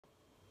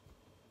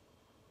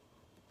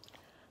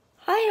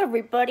Hi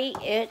everybody,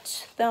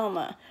 it's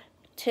Thelma.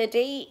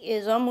 Today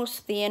is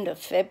almost the end of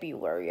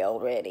February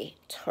already.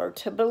 It's hard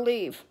to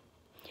believe.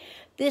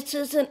 This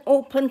is an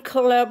open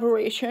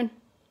collaboration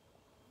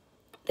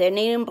that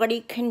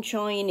anybody can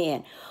join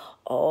in.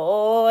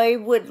 Oh, I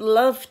would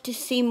love to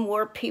see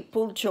more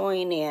people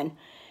join in.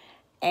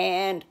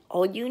 And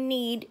all you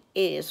need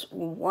is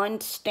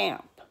one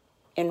stamp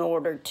in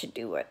order to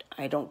do it.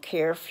 I don't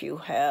care if you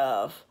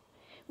have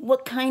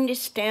what kind of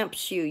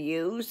stamps you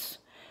use.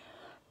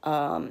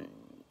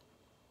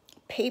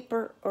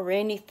 Paper or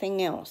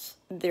anything else.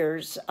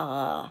 There's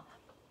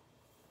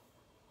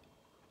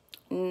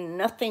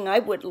nothing I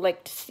would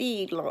like to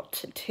see.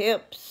 Lots of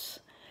tips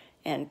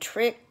and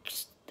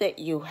tricks that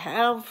you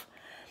have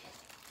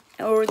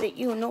or that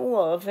you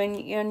know of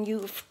and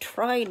you've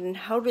tried, and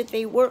how did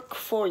they work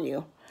for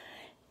you.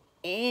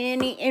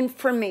 Any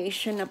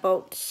information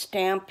about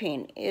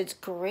stamping is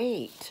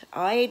great.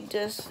 I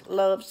just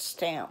love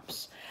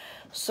stamps.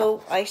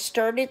 So I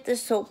started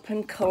this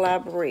open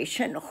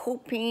collaboration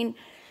hoping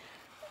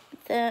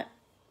that,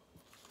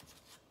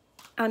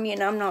 I'm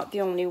not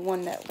the only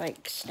one that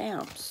likes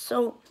stamps.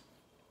 So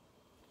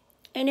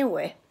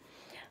anyway,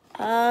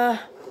 I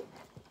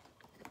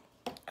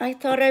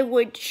thought I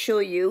would show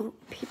you.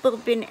 People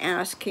have been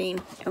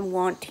asking and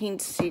wanting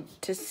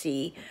to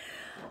see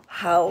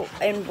how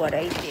and what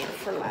I did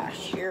for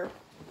last year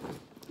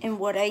and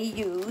what I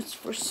use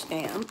for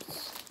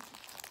stamps.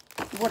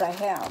 What I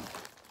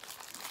have.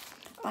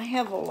 I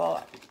have a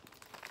lot.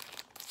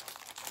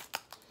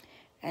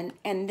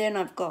 And then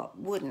I've got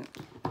wooden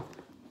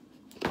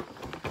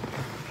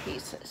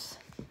pieces.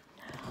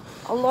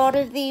 A lot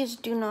of these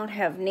do not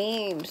have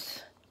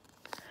names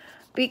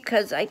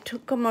because I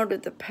took them out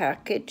of the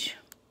package.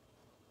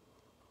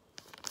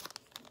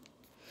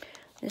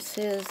 This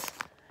is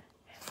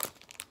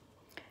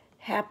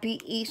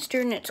Happy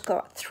Easter, and it's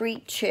got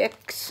 3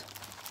 chicks.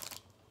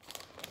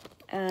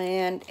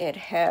 And it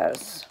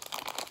has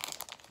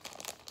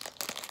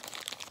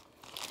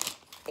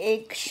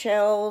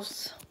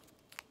eggshells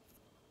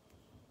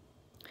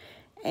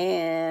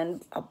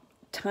and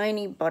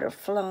tiny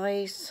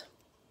butterflies.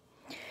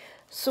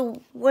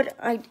 So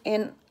I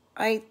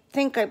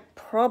think I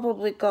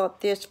probably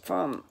got this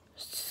from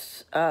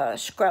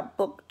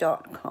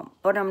scrapbook.com,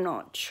 but I'm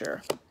not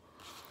sure.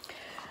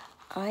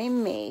 I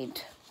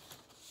made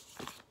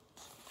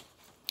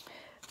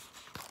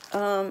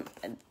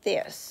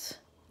this,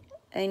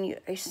 and you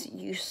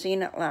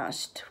seen it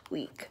last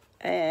week,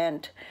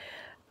 and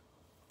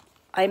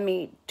I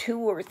made 2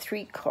 or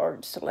 3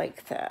 cards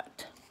like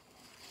that.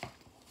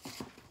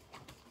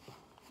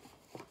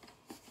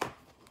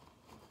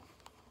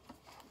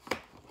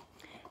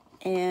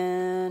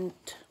 And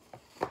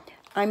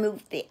I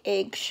moved the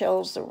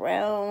eggshells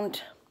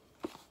around.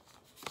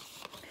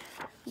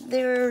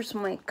 There's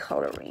my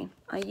coloring.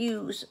 I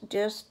use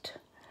just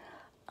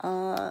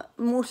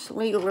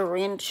mostly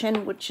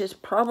Laurentian, which is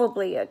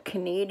probably a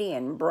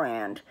Canadian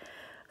brand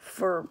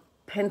for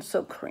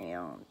pencil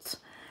crayons.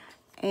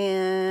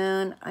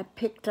 And I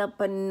picked up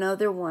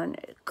another one,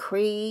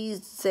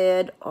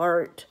 Crazy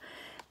Art,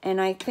 and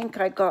I think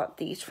I got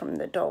these from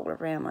the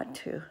Dollarama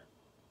too.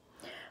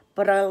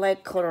 But I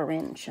like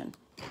Laurentian,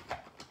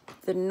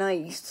 the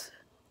nice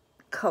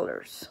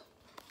colors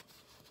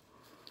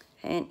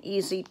and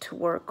easy to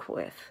work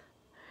with.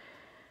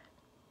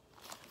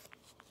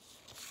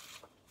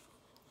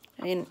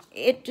 And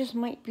it just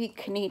might be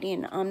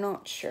Canadian, I'm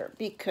not sure,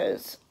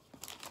 because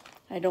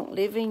I don't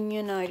live in the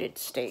United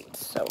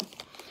States. So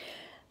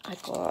I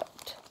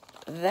got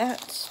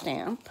that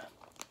stamp.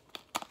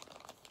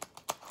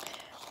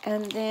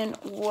 And then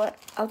what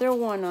other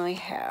one I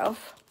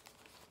have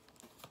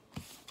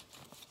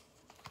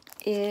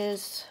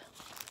is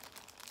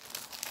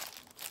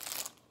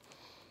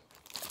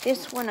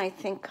this one. I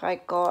think I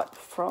got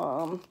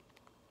from,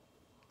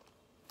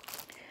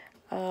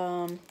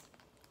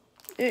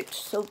 it's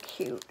so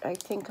cute. I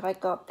think I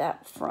got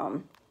that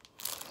from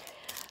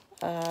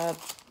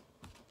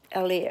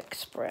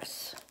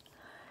AliExpress.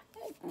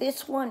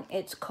 This one,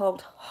 it's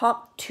called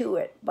Hop to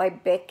It by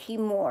Becky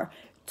Moore.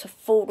 It's a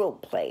photo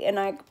play, and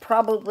I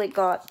probably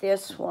got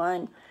this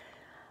one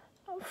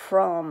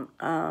from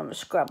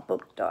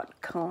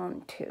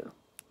scrapbook.com too.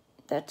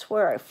 That's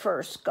where I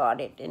first got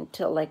it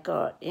until I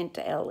got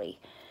into Ellie.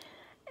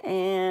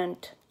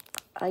 And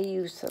I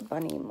use the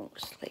bunny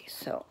mostly.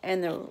 So,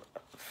 and the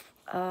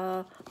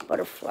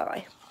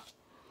butterfly.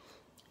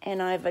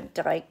 And I have a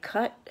die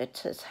cut that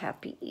says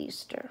Happy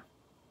Easter.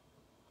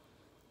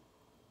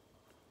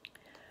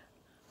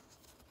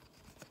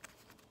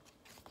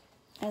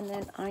 And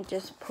then I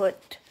just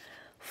put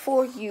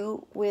For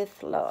You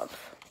with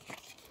Love.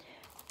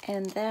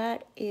 And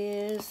that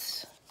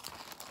is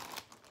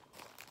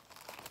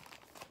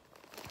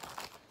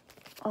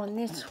on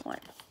this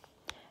one.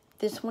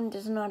 This one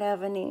does not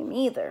have a name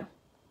either.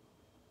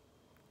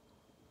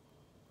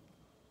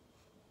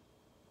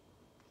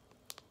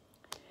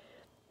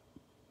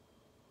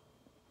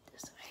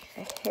 There's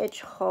a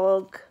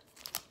hedgehog.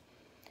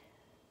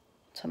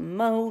 It's a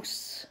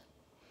mouse.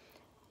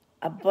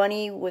 a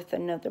bunny with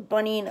another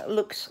bunny, and it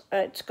looks,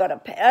 it's got a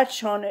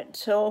patch on it,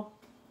 so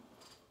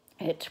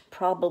it's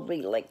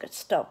probably like a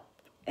stuffed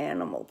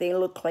animal. They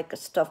look like a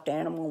stuffed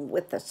animal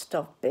with a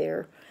stuffed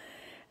bear.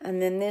 And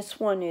then this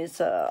one is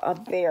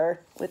a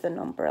bear with an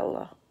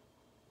umbrella.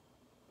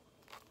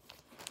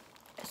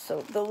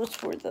 So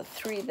those were the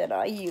three that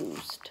I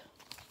used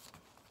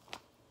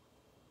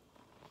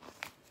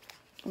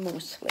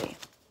mostly.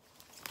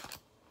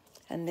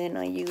 And then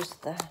I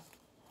used the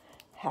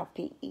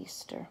Happy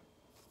Easter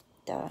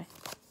die.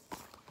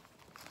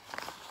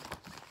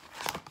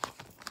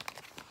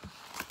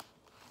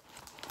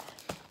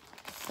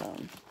 So,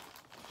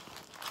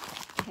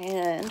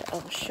 and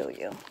I'll show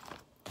you.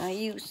 I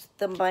used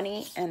the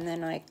bunny and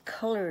then I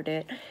colored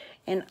it,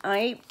 and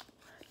I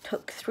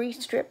took 3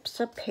 strips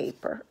of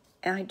paper,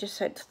 and I just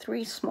had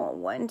 3 small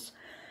ones,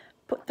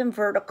 put them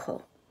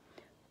vertical,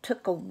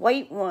 took a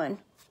white one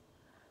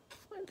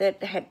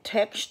that had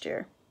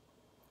texture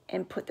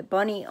and put the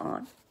bunny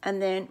on,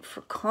 and then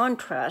for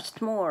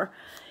contrast more,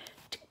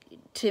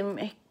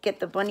 to get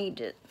the bunny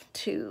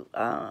to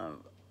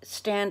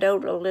stand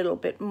out a little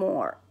bit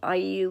more, I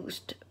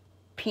used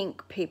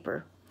pink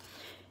paper.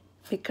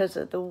 Because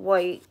of the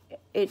white,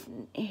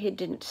 he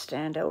didn't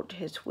stand out,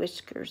 his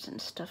whiskers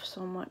and stuff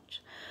so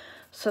much.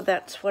 So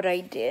that's what I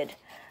did.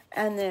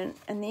 And then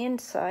on the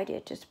inside,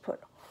 I just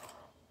put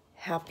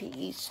Happy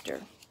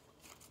Easter.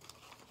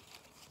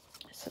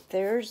 So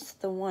there's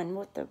the one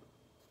with the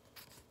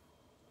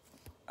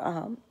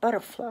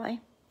butterfly.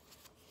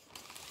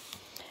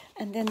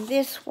 And then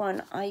this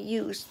one, I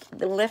used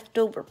the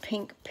leftover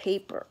pink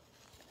paper.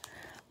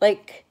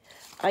 Like,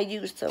 I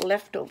used the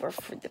leftover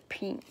for the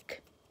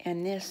pink.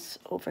 And this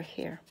over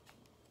here.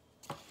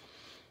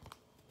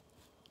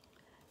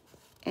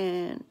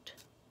 And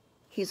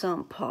he's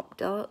on pop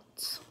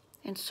dots,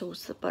 and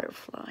so's the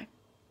butterfly.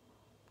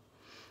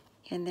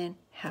 And then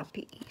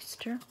Happy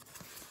Easter,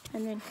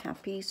 and then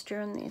Happy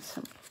Easter on the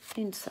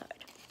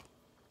inside.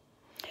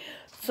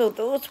 So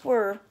those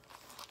were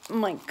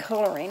my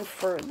coloring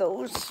for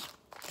those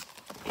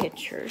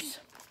pictures.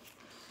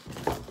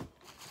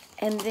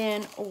 And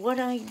then what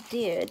I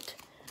did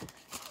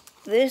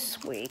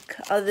this week,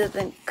 other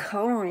than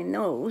coloring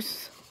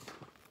those,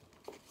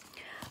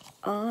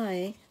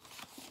 I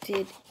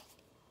did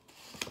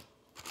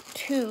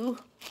 2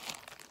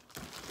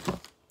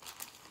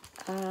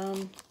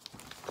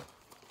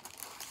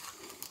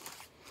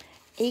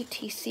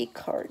 ATC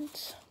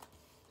cards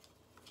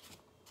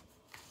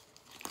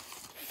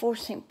for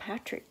St.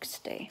 Patrick's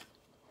Day.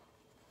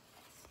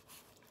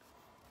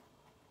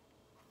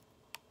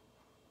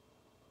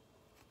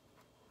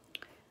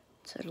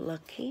 It's a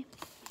lucky.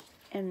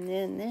 And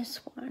then this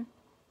one,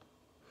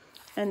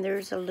 and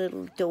there's a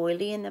little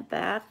doily in the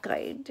back.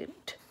 I did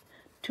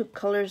 2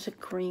 colors of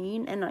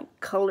green, and I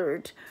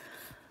colored,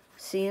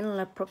 see, a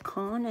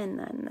leprechaun, and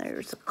then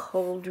there's a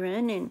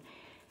cauldron, and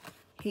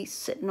he's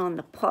sitting on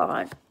the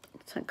pot.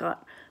 So I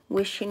got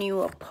wishing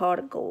you a pot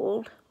of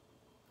gold.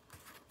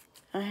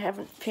 I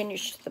haven't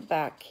finished the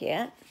back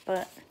yet,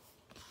 but,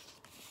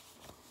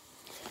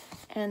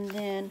 and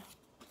then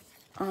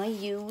I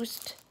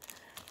used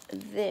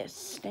this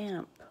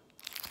stamp.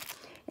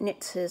 And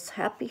it says,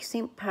 Happy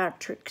St.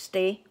 Patrick's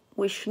Day,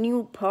 wishing you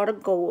a pot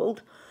of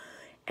gold,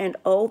 and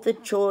all the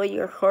joy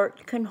your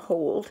heart can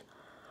hold,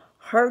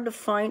 hard to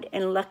find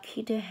and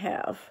lucky to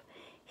have.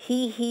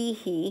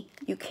 He,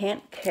 you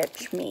can't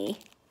catch me.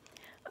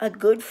 A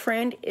good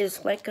friend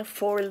is like a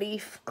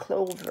 4-leaf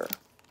clover.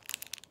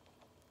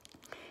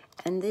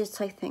 And this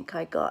I think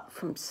I got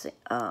from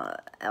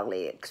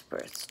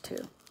AliExpress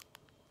too.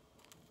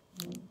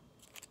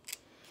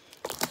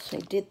 So I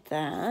did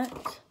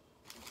that.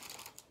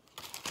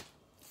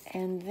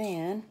 And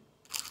then,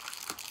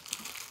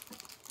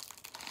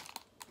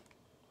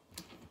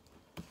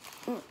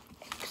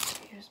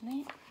 excuse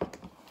me.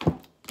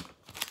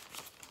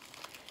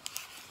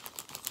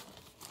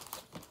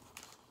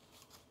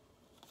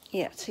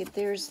 Yeah, see,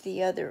 there's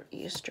the other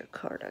Easter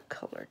card I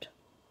colored.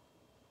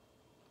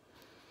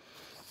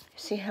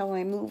 See how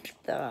I moved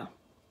the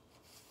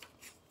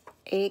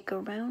egg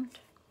around?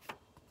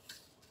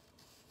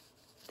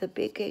 The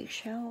big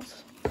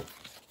eggshells.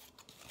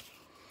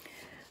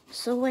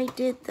 So I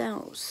did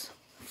those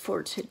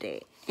for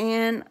today.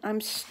 And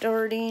I'm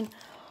starting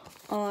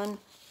on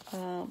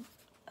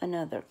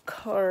another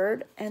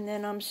card, and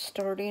then I'm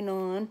starting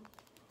on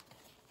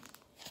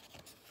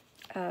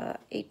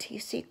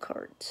ATC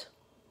cards.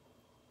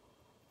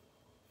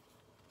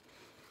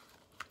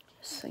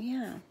 So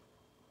yeah.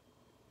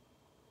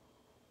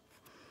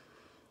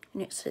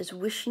 And it says,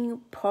 wishing you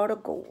a pot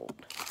of gold.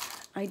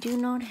 I do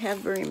not have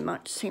very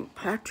much St.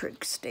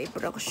 Patrick's Day,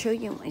 but I'll show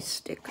you my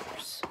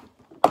stickers.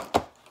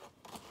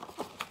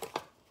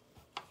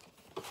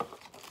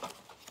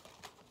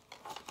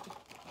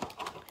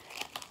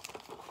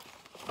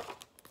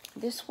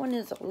 This one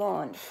is a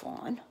lawn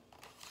fawn.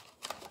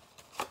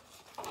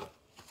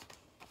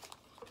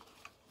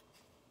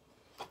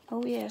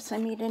 Oh yes, I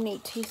made an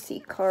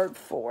ATC card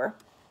for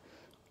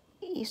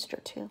Easter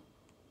too.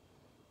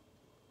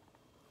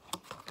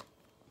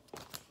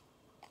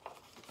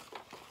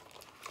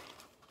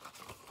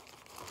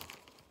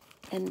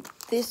 And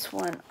this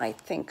one I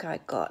think I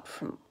got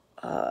from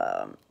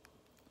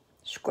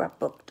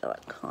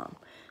scrapbook.com.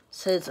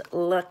 Says,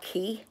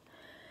 lucky,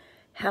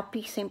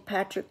 happy St.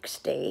 Patrick's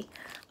Day.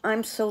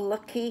 I'm so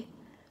lucky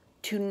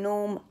to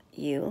know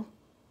you.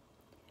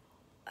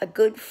 A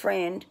good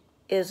friend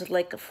is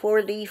like a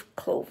four-leaf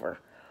clover,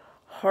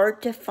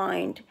 hard to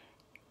find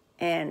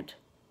and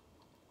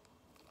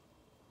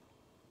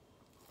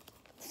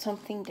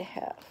something to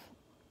have.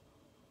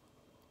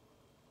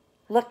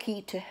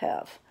 Lucky to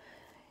have.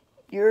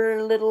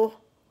 Your little,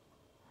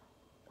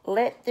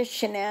 let the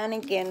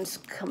shenanigans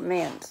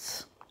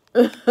commence.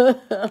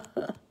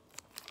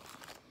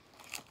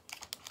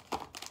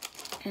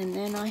 And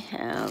then I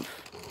have,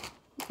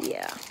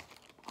 yeah,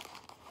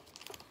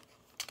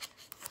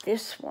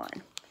 this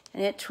one.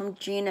 And it's from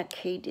Gina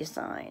K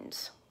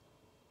Designs.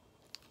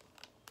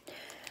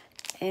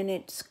 And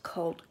it's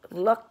called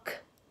Luck,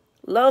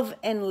 Love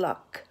and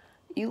Luck.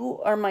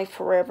 You are my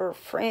forever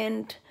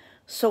friend.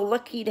 So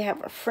lucky to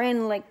have a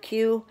friend like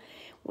you.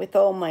 With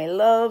all my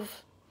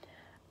love.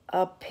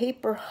 A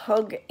paper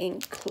hug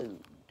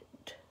included.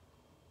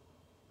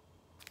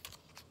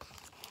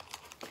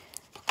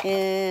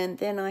 And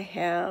then I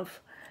have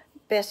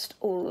Best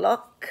o'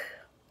 Luck.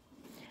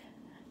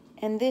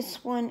 And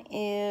this one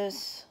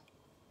is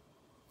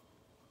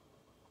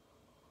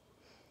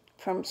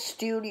from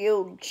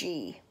Studio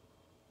G.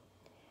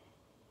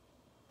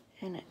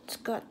 And it's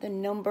got the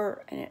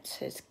number and it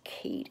says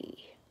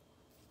Katie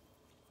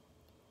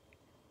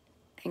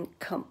and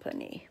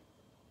Company.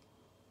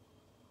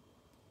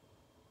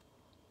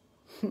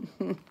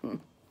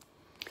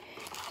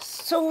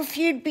 So if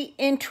you'd be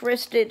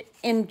interested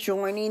in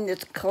joining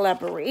this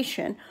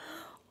collaboration,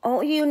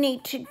 all you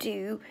need to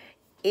do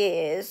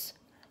is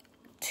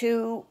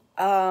to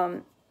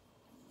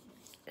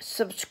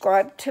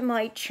subscribe to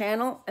my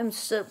channel and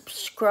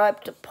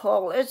subscribe to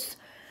Paula's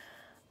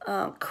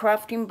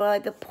Crafting by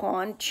the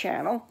Pond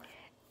channel,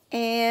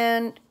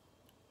 and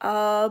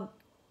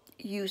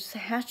use the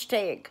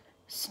hashtag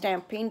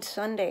Stamping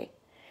Sunday.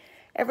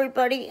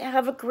 Everybody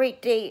have a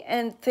great day,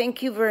 and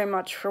thank you very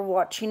much for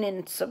watching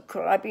and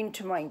subscribing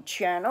to my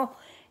channel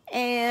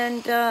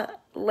and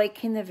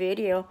liking the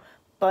video.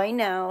 Bye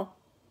now.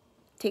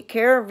 Take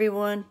care,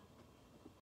 everyone.